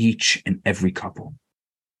for each and every couple.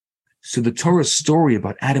 So the Torah's story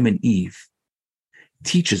about Adam and Eve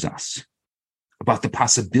teaches us about the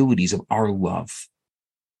possibilities of our love,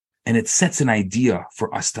 and it sets an idea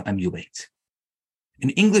for us to emulate. In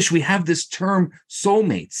English, we have this term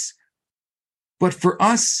soulmates, but for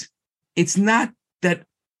us, it's not that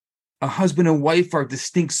a husband and wife are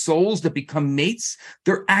distinct souls that become mates.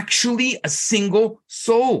 They're actually a single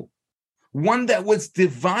soul, one that was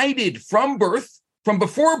divided from birth, from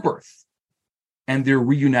before birth, and they're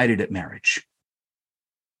reunited at marriage.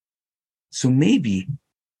 So maybe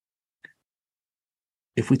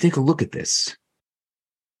if we take a look at this,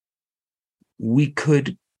 we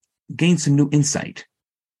could gain some new insight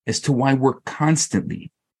as to why we're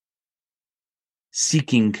constantly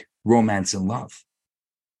seeking romance and love.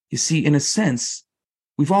 You see, in a sense,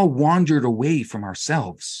 we've all wandered away from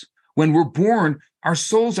ourselves. When we're born, our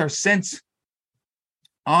souls are sent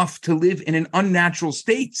off to live in an unnatural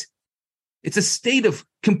state. It's a state of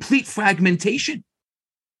complete fragmentation.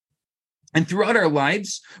 And throughout our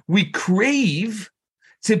lives, we crave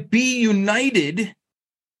to be united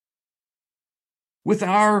with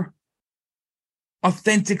our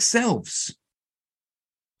authentic selves,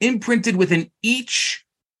 imprinted within each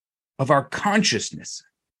of our consciousness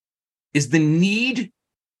is the need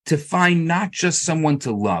to find not just someone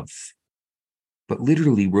to love, but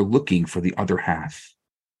literally we're looking for the other half.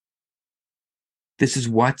 This is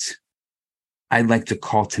what I'd like to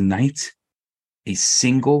call tonight a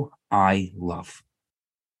single I love.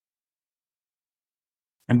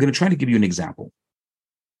 I'm going to try to give you an example.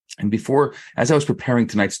 And as I was preparing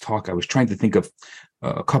tonight's talk, I was trying to think of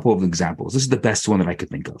a couple of examples. This is the best one that I could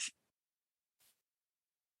think of.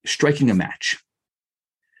 Striking a match.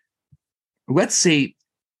 Let's say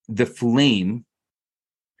the flame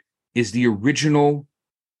is the original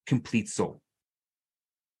complete soul.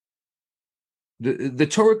 The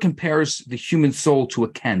Torah compares the human soul to a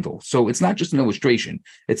candle. So it's not just an illustration.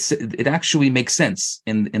 It actually makes sense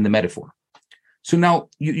in the metaphor. So now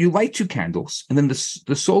you light two candles, and then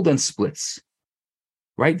the soul then splits,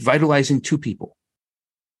 right? Vitalizing two people.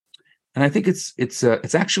 And I think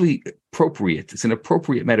it's actually appropriate. It's an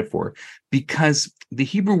appropriate metaphor because the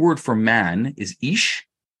Hebrew word for man is ish,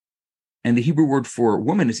 and the Hebrew word for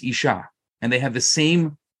woman is isha, and they have the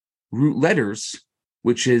same root letters,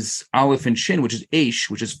 which is aleph and shin, which is aish,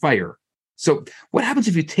 which is fire. So what happens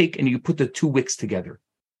if you take and you put the two wicks together?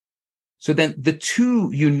 So then the two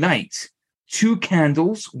unite, two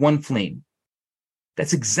candles, one flame.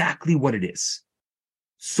 That's exactly what it is.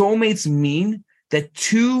 Soulmates mean that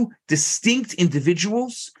two distinct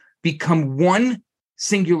individuals become one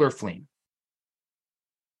singular flame.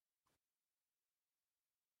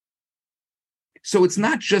 So it's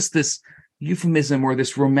not just this euphemism or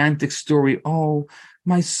this romantic story. Oh,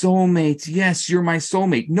 my soulmate. Yes, you're my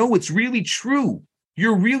soulmate. No, it's really true.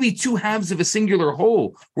 You're really two halves of a singular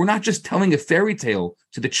whole. We're not just telling a fairy tale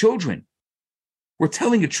to the children. We're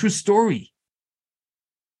telling a true story.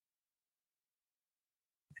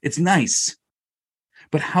 It's nice.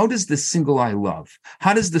 But how does the single I love,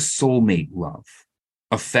 how does the soulmate love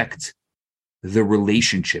affect the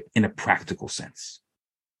relationship in a practical sense?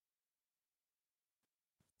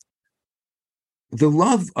 The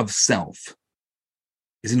love of self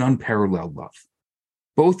is an unparalleled love,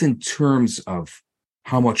 both in terms of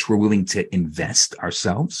how much we're willing to invest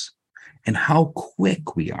ourselves and how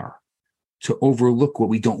quick we are to overlook what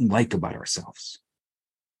we don't like about ourselves.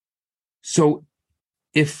 So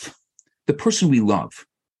if the person we love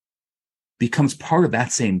becomes part of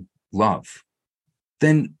that same love,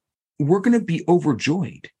 then we're going to be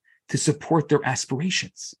overjoyed to support their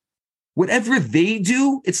aspirations. Whatever they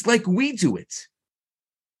do, it's like we do it.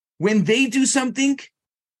 When they do something,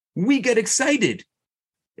 we get excited.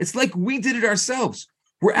 It's like we did it ourselves.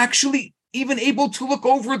 We're actually even able to look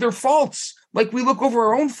over their faults, like we look over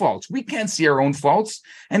our own faults. We can't see our own faults.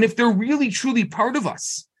 And if they're really, truly part of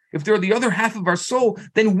us, if they're the other half of our soul,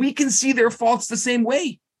 then we can see their faults the same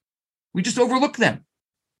way. We just overlook them.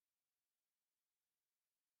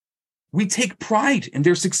 We take pride in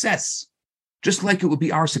their success, just like it would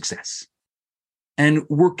be our success. And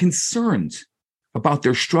we're concerned about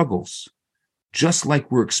their struggles, just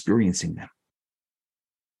like we're experiencing them.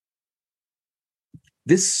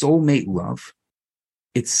 This soulmate love,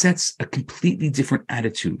 it sets a completely different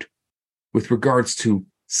attitude with regards to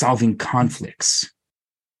solving conflicts.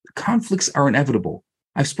 Conflicts are inevitable.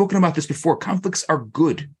 I've spoken about this before. Conflicts are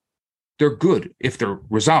good. They're good if they're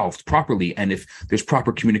resolved properly and if there's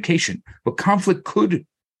proper communication. But conflict could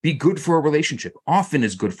be good for a relationship, often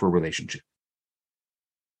is good for a relationship.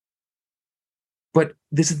 But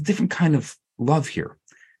there's a different kind of love here.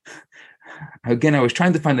 Again, I was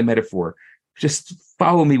trying to find the metaphor. Just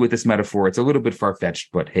follow me with this metaphor. It's a little bit far-fetched,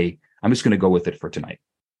 but hey, I'm just going to go with it for tonight.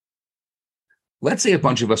 Let's say a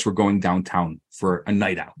bunch of us were going downtown for a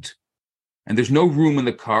night out, and there's no room in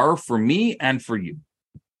the car for me and for you.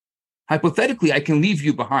 Hypothetically, I can leave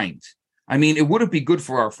you behind. I mean, it wouldn't be good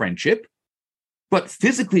for our friendship, but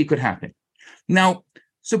physically it could happen. Now,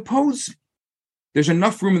 suppose there's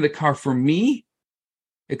enough room in the car for me,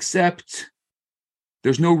 except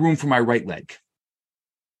there's no room for my right leg.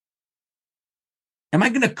 Am I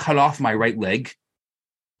going to cut off my right leg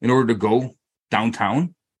in order to go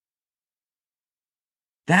downtown?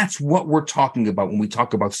 That's what we're talking about when we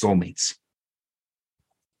talk about soulmates.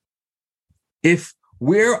 If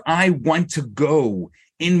where I want to go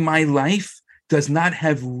in my life does not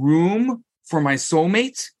have room for my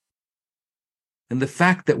soulmate, then the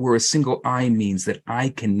fact that we're a single eye means that I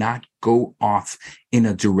cannot go off in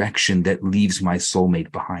a direction that leaves my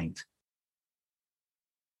soulmate behind.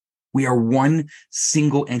 We are one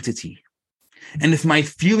single entity. And if my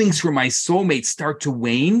feelings for my soulmate start to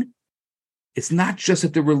wane, it's not just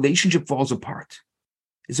that the relationship falls apart.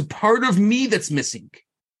 It's a part of me that's missing.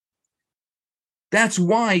 That's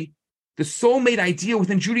why the soulmate idea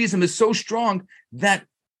within Judaism is so strong that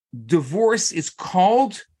divorce is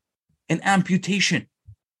called an amputation.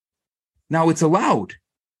 Now, it's allowed.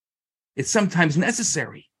 It's sometimes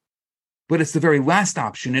necessary. But it's the very last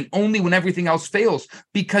option, and only when everything else fails,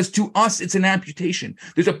 because to us, it's an amputation.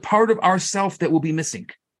 There's a part of ourself that will be missing.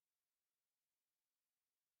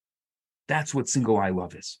 That's what single eye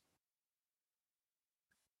love is.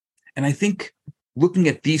 And I think looking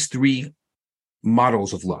at these three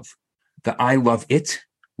models of love, the I love it,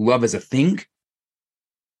 love as a thing,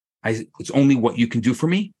 it's only what you can do for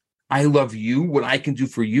me. I love you, what I can do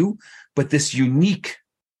for you, but this unique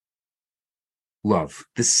love,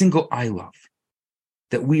 the single I love,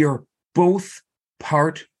 that we are both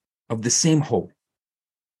part of the same whole.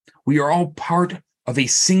 We are all part of a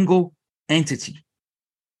single entity.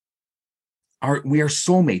 We are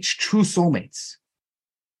soulmates, true soulmates.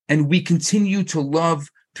 And we continue to love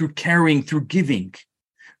through caring, through giving.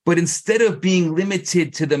 But instead of being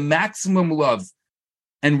limited to the maximum love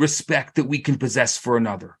and respect that we can possess for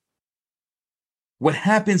another, what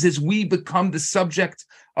happens is we become the subject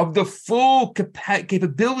of the full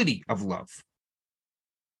capability of love,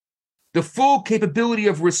 the full capability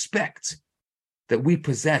of respect that we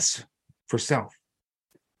possess for self.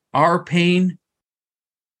 Our pain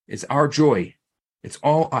is our joy. It's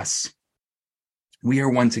all us. We are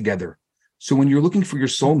one together. So when you're looking for your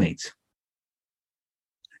soulmate,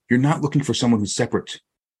 you're not looking for someone who's separate.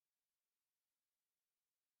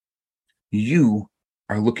 You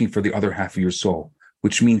are looking for the other half of your soul,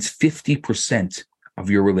 which means 50% of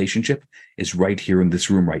your relationship is right here in this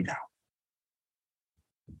room right now.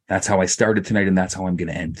 That's how I started tonight, and that's how I'm going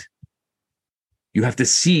to end. You have to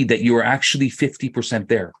see that you are actually 50%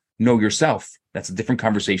 there. Know yourself. That's a different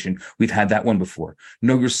conversation. We've had that one before.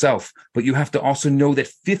 Know yourself, but you have to also know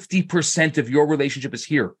that 50% of your relationship is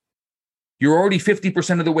here. You're already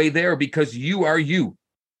 50% of the way there because you are you.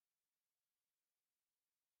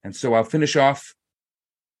 And so I'll finish off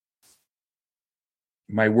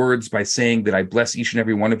my words by saying that I bless each and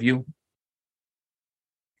every one of you,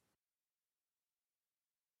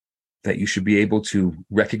 that you should be able to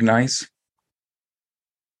recognize.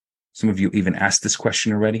 Some of you even asked this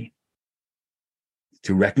question already.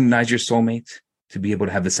 To recognize your soulmate, to be able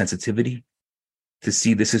to have the sensitivity, to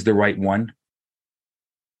see this is the right one.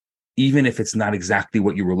 Even if it's not exactly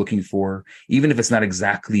what you were looking for, even if it's not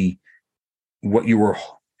exactly what you were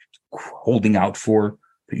holding out for,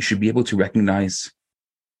 but you should be able to recognize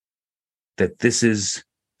that this is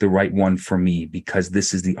the right one for me because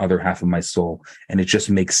this is the other half of my soul, and it just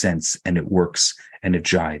makes sense, and it works, and it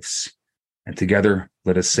jives. And together,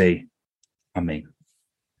 let us say, Amen.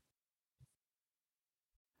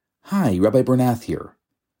 Hi, Rabbi Bernath here.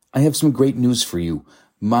 I have some great news for you.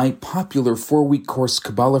 My popular 4-week course,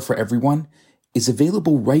 Kabbalah for Everyone, is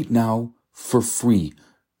available right now for free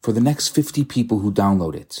for the next 50 people who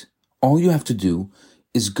download it. All you have to do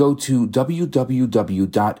is go to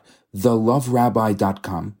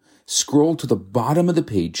www.theloverabbi.com, scroll to the bottom of the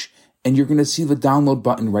page, and you're going to see the download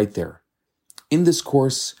button right there. In this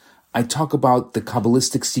course, I talk about the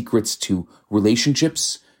Kabbalistic secrets to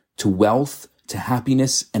relationships, to wealth, to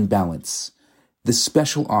happiness and balance. This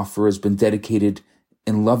special offer has been dedicated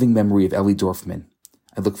in loving memory of Ellie Dorfman.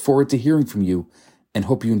 I look forward to hearing from you and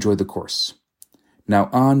hope you enjoyed the course. Now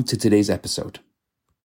on to today's episode.